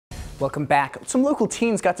Welcome back. Some local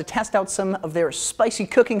teens got to test out some of their spicy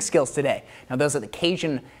cooking skills today. Now, those at the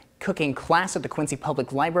Cajun cooking class at the Quincy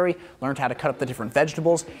Public Library learned how to cut up the different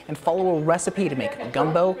vegetables and follow a recipe to make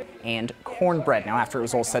gumbo and cornbread. Now, after it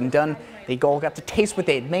was all said and done, they all got to taste what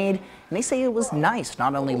they had made, and they say it was nice,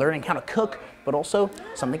 not only learning how to cook, but also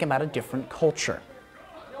something about a different culture.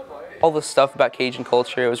 All the stuff about Cajun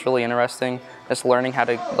culture, it was really interesting. Just learning how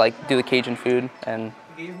to do the Cajun food, and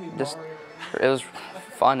it was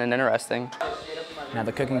fun and interesting. Now,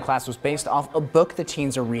 the cooking class was based off a book the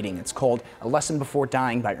teens are reading. It's called A Lesson Before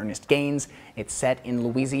Dying by Ernest Gaines. It's set in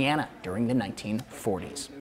Louisiana during the 1940s.